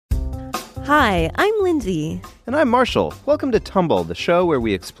Hi, I'm Lindsay. And I'm Marshall. Welcome to Tumble, the show where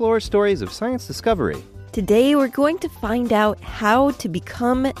we explore stories of science discovery. Today we're going to find out how to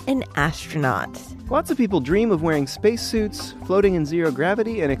become an astronaut. Lots of people dream of wearing spacesuits, floating in zero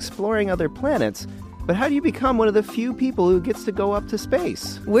gravity, and exploring other planets. But how do you become one of the few people who gets to go up to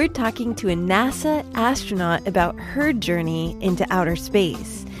space? We're talking to a NASA astronaut about her journey into outer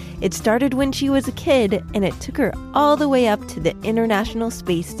space. It started when she was a kid, and it took her all the way up to the International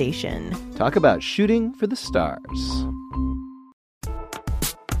Space Station. Talk about shooting for the stars.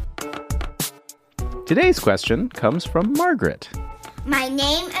 Today's question comes from Margaret. My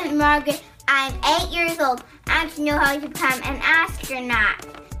name is Margaret. I'm 8 years old. I want to know how to become an astronaut.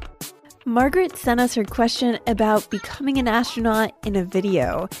 Margaret sent us her question about becoming an astronaut in a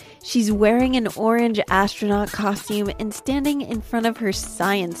video. She's wearing an orange astronaut costume and standing in front of her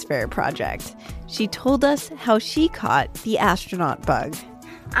science fair project. She told us how she caught the astronaut bug.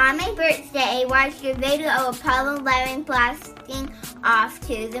 On my birthday, I watched a video of Apollo 11 blasting off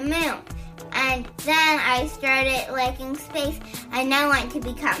to the moon. And then I started liking space, and I want to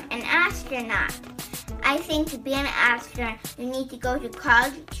become an astronaut. I think to be an astronaut, you need to go to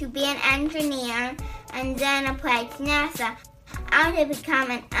college to be an engineer and then apply to NASA. I want to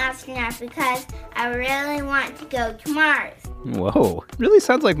become an astronaut because I really want to go to Mars. Whoa, really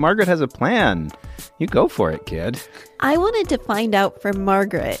sounds like Margaret has a plan. You go for it, kid. I wanted to find out from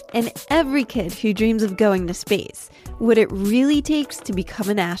Margaret and every kid who dreams of going to space what it really takes to become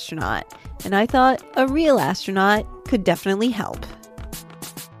an astronaut. And I thought a real astronaut could definitely help.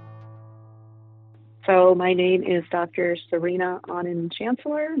 So my name is Dr. Serena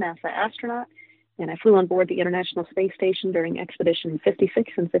Auñón-Chancellor, NASA astronaut, and I flew on board the International Space Station during Expedition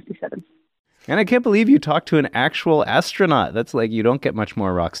 56 and 57. And I can't believe you talked to an actual astronaut. That's like, you don't get much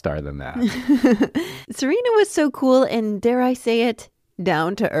more rock star than that. Serena was so cool and, dare I say it,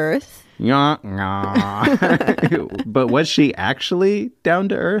 down to earth. But was she actually down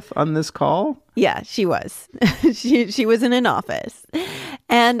to earth on this call? Yeah, she was. She was in an office.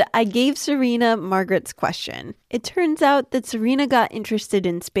 And I gave Serena Margaret's question. It turns out that Serena got interested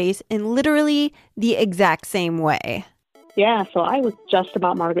in space in literally the exact same way. Yeah, so I was just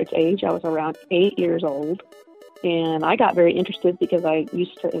about Margaret's age. I was around 8 years old. And I got very interested because I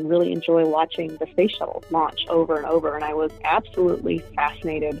used to really enjoy watching the space shuttle launch over and over. And I was absolutely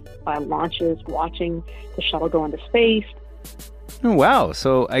fascinated by launches, watching the shuttle go into space. Oh, wow.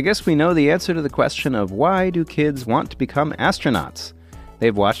 So I guess we know the answer to the question of why do kids want to become astronauts?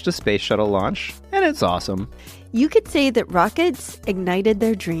 They've watched a space shuttle launch, and it's awesome. You could say that rockets ignited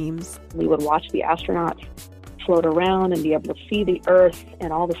their dreams. We would watch the astronauts float around and be able to see the Earth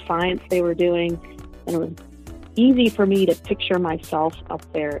and all the science they were doing. And it was easy for me to picture myself up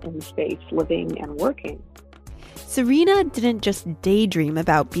there in space, living and working. Serena didn't just daydream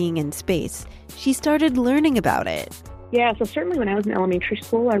about being in space. She started learning about it. Yeah, so certainly when I was in elementary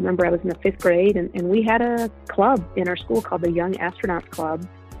school, I remember I was in the 5th grade, and we had a club in our school called the Young Astronauts Club.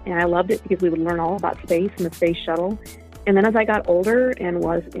 And I loved it because we would learn all about space and the space shuttle. And then as I got older and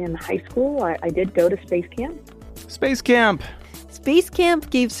was in high school, I did go to space camp. Space camp! Space camp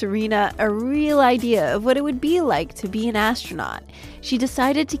gave Serena a real idea of what it would be like to be an astronaut. She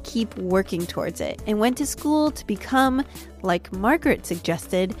decided to keep working towards it and went to school to become, like Margaret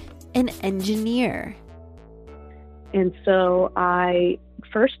suggested, an engineer. And so I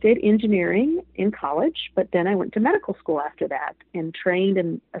first did engineering in college, but then I went to medical school after that and trained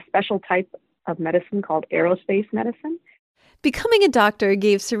in a special type of medicine called aerospace medicine. Becoming a doctor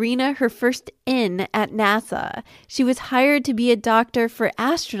gave Serena her first in at NASA. She was hired to be a doctor for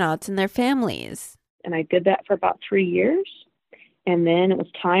astronauts and their families. And I did that for about 3 years. And then it was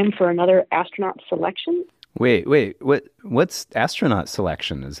time for another astronaut selection. Wait, what's astronaut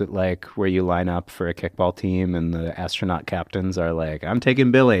selection? Is it like where you line up for a kickball team and the astronaut captains are like, I'm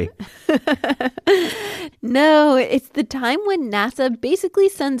taking Billy? No, it's the time when NASA basically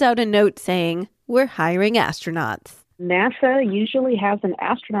sends out a note saying, we're hiring astronauts. NASA usually has an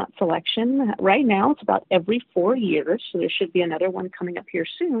astronaut selection. Right now, it's about every 4 years, so there should be another one coming up here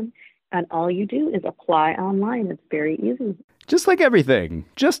soon. And all you do is apply online. It's very easy. Just like everything,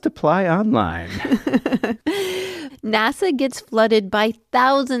 just apply online. NASA gets flooded by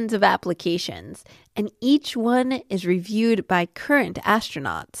thousands of applications, and each one is reviewed by current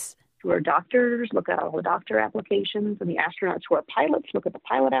astronauts. Who are doctors look at all the doctor applications, and the astronauts who are pilots look at the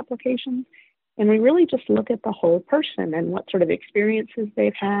pilot applications. And we really just look at the whole person and what sort of experiences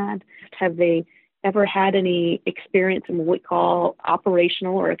they've had. Have they ever had any experience in what we call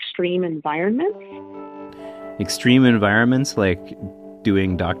operational or extreme environments? Extreme environments like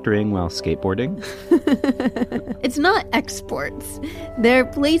doing doctoring while skateboarding? It's not exports. They're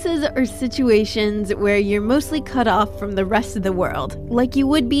places or situations where you're mostly cut off from the rest of the world, like you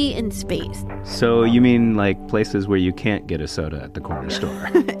would be in space. So you mean like places where you can't get a soda at the corner store?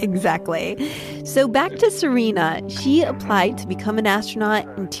 Exactly. So back to Serena. She applied to become an astronaut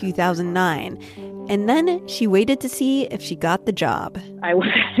in 2009. And then she waited to see if she got the job. I was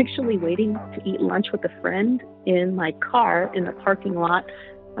actually waiting to eat lunch with a friend in my car in the parking lot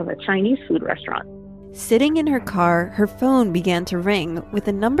of a Chinese food restaurant. Sitting in her car, her phone began to ring with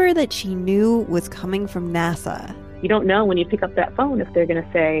a number that she knew was coming from NASA. You don't know when you pick up that phone if they're going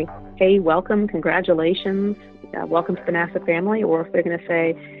to say, hey, welcome, congratulations, welcome to the NASA family, or if they're going to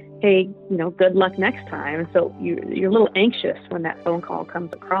say, hey, good luck next time. So you're a little anxious when that phone call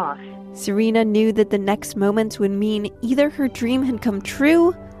comes across. Serena knew that the next moments would mean either her dream had come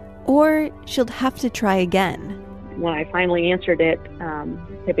true or she'll have to try again. When I finally answered it,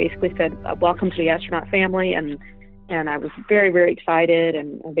 it basically said, welcome to the astronaut family. And I was very, very excited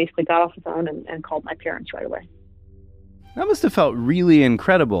and basically got off the phone and called my parents right away. That must have felt really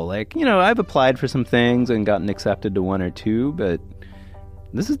incredible. Like, I've applied for some things and gotten accepted to one or two, but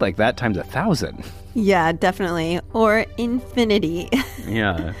this is like that times 1,000. Yeah, definitely. Or infinity.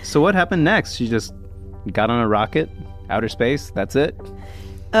 Yeah. So what happened next? She just got on a rocket, outer space, that's it?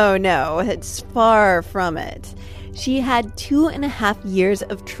 Oh no, it's far from it. She had 2.5 years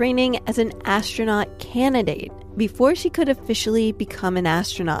of training as an astronaut candidate before she could officially become an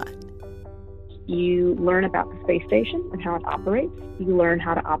astronaut. You learn about the space station and how it operates. You learn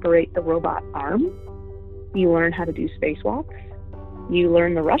how to operate the robot arm. You learn how to do spacewalks. You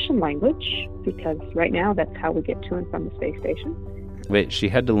learn the Russian language, because right now that's how we get to and from the space station. Wait, she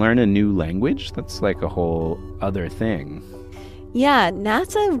had to learn a new language? That's like a whole other thing. Yeah,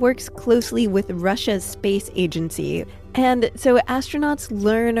 NASA works closely with Russia's space agency. And so astronauts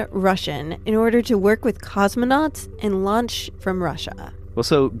learn Russian in order to work with cosmonauts and launch from Russia. Well,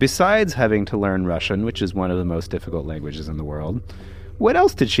 so besides having to learn Russian, which is one of the most difficult languages in the world, what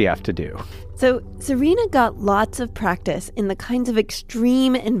else did she have to do? So Serena got lots of practice in the kinds of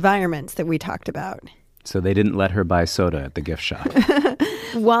extreme environments that we talked about. So they didn't let her buy soda at the gift shop.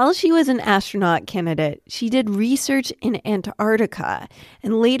 While she was an astronaut candidate, she did research in Antarctica,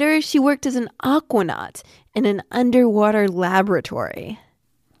 and later she worked as an aquanaut in an underwater laboratory.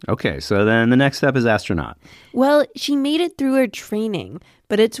 Okay, so then the next step is astronaut. Well, she made it through her training,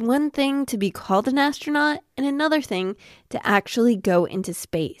 but it's one thing to be called an astronaut and another thing to actually go into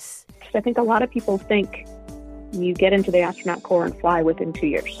space. I think a lot of people think you get into the astronaut corps and fly within 2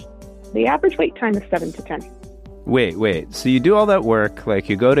 years. The average wait time is 7 to 10. Wait. So you do all that work, like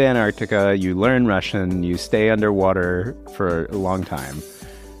you go to Antarctica, you learn Russian, you stay underwater for a long time.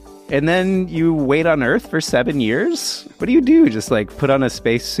 And then you wait on Earth for 7 years? What do you do? Just like put on a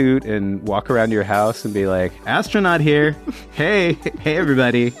spacesuit and walk around your house and be like, astronaut here. Hey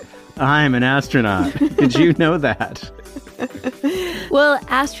everybody, I'm an astronaut. Did you know that? Well,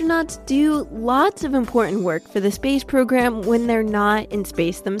 astronauts do lots of important work for the space program when they're not in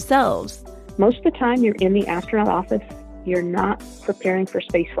space themselves. Most of the time you're in the astronaut office, you're not preparing for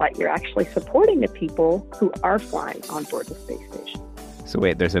spaceflight. You're actually supporting the people who are flying on board the space station. So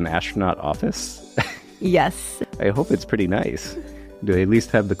wait, there's an astronaut office? Yes. I hope it's pretty nice. Do they at least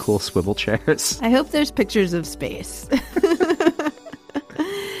have the cool swivel chairs? I hope there's pictures of space.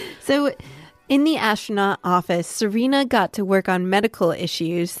 So in the astronaut office, Serena got to work on medical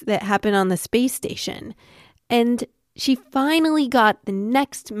issues that happen on the space station. And she finally got the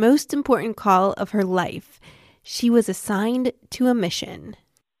next most important call of her life. She was assigned to a mission.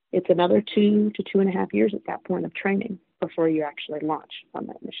 It's another 2 to 2.5 years at that point of training before you actually launch on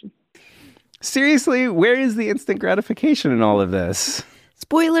that mission. Seriously, where is the instant gratification in all of this?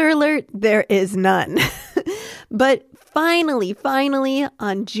 Spoiler alert, there is none. But finally,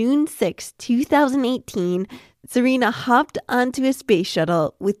 on June 6, 2018, Serena hopped onto a space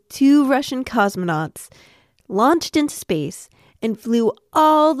shuttle with 2 Russian cosmonauts, launched into space, and flew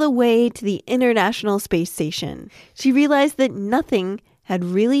all the way to the International Space Station. She realized that nothing had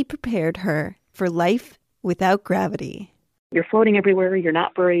really prepared her for life without gravity. You're floating everywhere. You're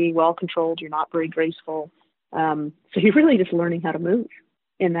not very well controlled. You're not very graceful. So you're really just learning how to move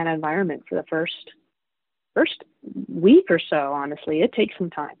in that environment for the first week or so, honestly. It takes some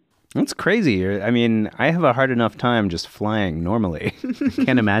time. That's crazy. I mean, I have a hard enough time just flying normally.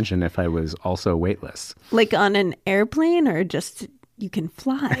 Can't imagine if I was also weightless. Like on an airplane, or just you can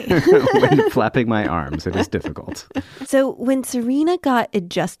fly? When flapping my arms, it is difficult. So when Serena got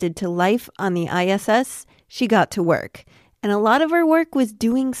adjusted to life on the ISS, she got to work. And a lot of her work was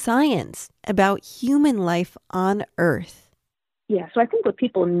doing science about human life on Earth. Yeah, so I think what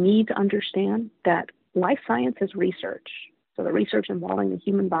people need to understand that life science is research. So the research involving the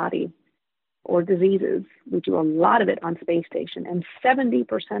human body or diseases, we do a lot of it on space station, and 70%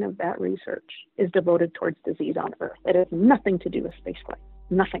 of that research is devoted towards disease on Earth. It has nothing to do with spaceflight.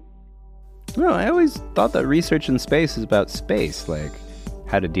 Nothing. No, I always thought that research in space is about space, like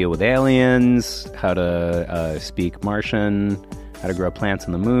how to deal with aliens, how to speak Martian, how to grow plants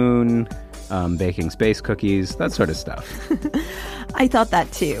on the moon, baking space cookies, that sort of stuff. I thought that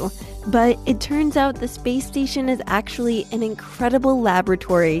too. But it turns out the space station is actually an incredible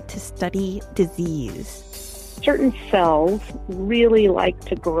laboratory to study disease. Certain cells really like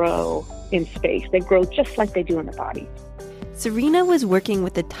to grow in space. They grow just like they do in the body. Serena was working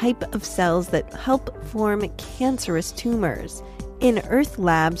with the type of cells that help form cancerous tumors. In Earth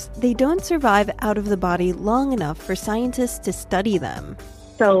labs, they don't survive out of the body long enough for scientists to study them.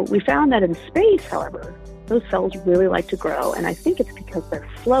 So we found that in space, however, those cells really like to grow, and I think it's because they're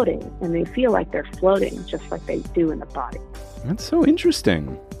floating, and they feel like they're floating just like they do in the body. That's so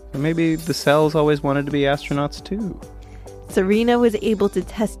interesting. Maybe the cells always wanted to be astronauts too. Serena was able to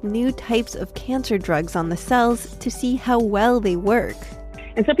test new types of cancer drugs on the cells to see how well they work.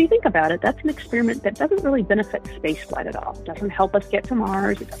 And so if you think about it, that's an experiment that doesn't really benefit spaceflight at all. It doesn't help us get to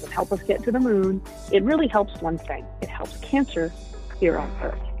Mars. It doesn't help us get to the moon. It really helps one thing. It helps cancer here on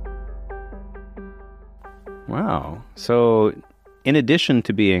Earth. Wow. So in addition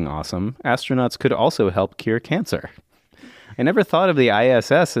to being awesome, astronauts could also help cure cancer. I never thought of the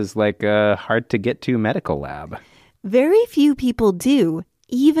ISS as like a hard-to-get-to medical lab. Very few people do,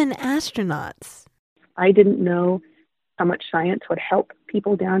 even astronauts. I didn't know how much science would help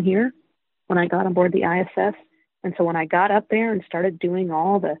people down here when I got on board the ISS. And so when I got up there and started doing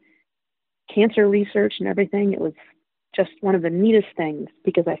all the cancer research and everything, it was just one of the neatest things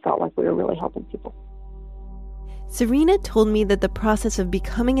because I felt like we were really helping people. Serena told me that the process of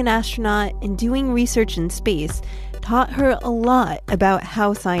becoming an astronaut and doing research in space taught her a lot about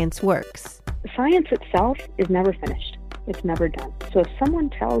how science works. Science itself is never finished. It's never done. So if someone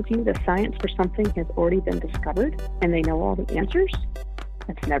tells you the science for something has already been discovered and they know all the answers,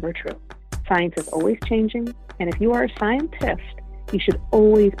 that's never true. Science is always changing, and if you are a scientist, you should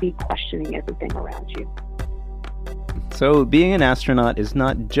always be questioning everything around you. So being an astronaut is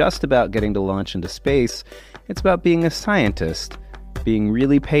not just about getting to launch into space. It's about being a scientist, being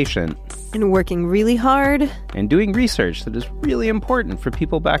really patient, and working really hard, and doing research that is really important for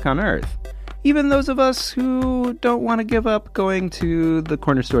people back on Earth. Even those of us who don't want to give up going to the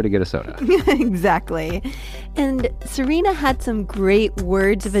corner store to get a soda. Exactly. And Serena had some great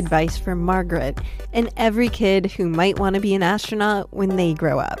words of advice for Margaret and every kid who might want to be an astronaut when they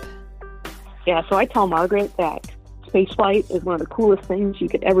grow up. Yeah, so I tell Margaret that spaceflight is one of the coolest things you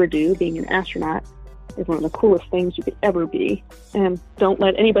could ever do. Being an astronaut is one of the coolest things you could ever be. And don't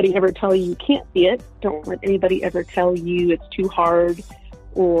let anybody ever tell you you can't be it. Don't let anybody ever tell you it's too hard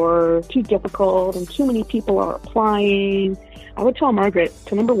or too difficult and too many people are applying. I would tell Margaret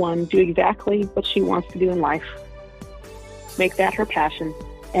to, number one, do exactly what she wants to do in life. Make that her passion.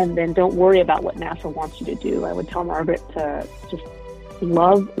 And then don't worry about what NASA wants you to do. I would tell Margaret to just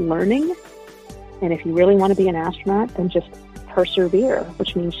love learning. And if you really want to be an astronaut, then just persevere,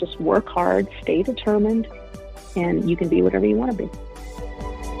 which means just work hard, stay determined, and you can be whatever you want to be.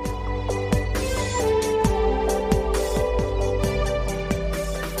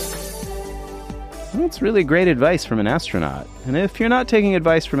 That's really great advice from an astronaut. And if you're not taking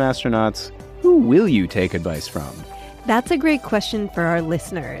advice from astronauts, who will you take advice from? That's a great question for our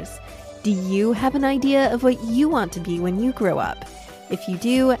listeners. Do you have an idea of what you want to be when you grow up? If you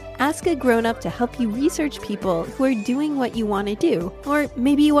do, ask a grown-up to help you research people who are doing what you want to do, or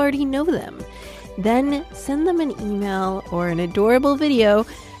maybe you already know them. Then send them an email or an adorable video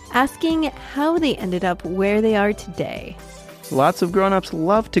asking how they ended up where they are today. Lots of grown-ups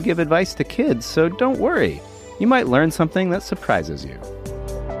love to give advice to kids, so don't worry. You might learn something that surprises you.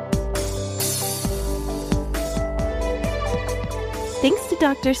 Thanks to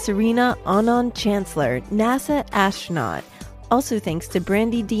Dr. Serena Anand-Chancellor, NASA astronaut. Also thanks to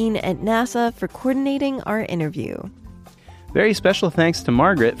Brandy Dean at NASA for coordinating our interview. Very special thanks to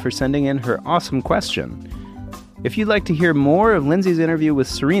Margaret for sending in her awesome question. If you'd like to hear more of Lindsay's interview with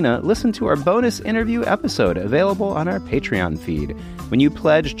Serena, listen to our bonus interview episode available on our Patreon feed when you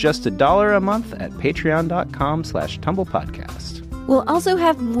pledge just $1 a month at patreon.com/tumblepodcast. We'll also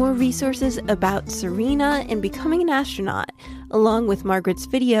have more resources about Serena and becoming an astronaut, along with Margaret's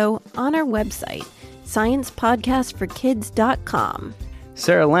video on our website, sciencepodcastforkids.com.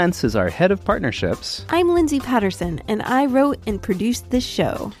 Sarah Lentz is our head of partnerships. I'm Lindsay Patterson, and I wrote and produced this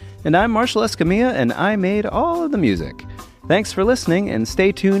show. And I'm Marshall Escamilla, and I made all of the music. Thanks for listening, and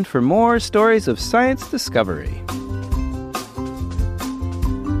stay tuned for more stories of science discovery.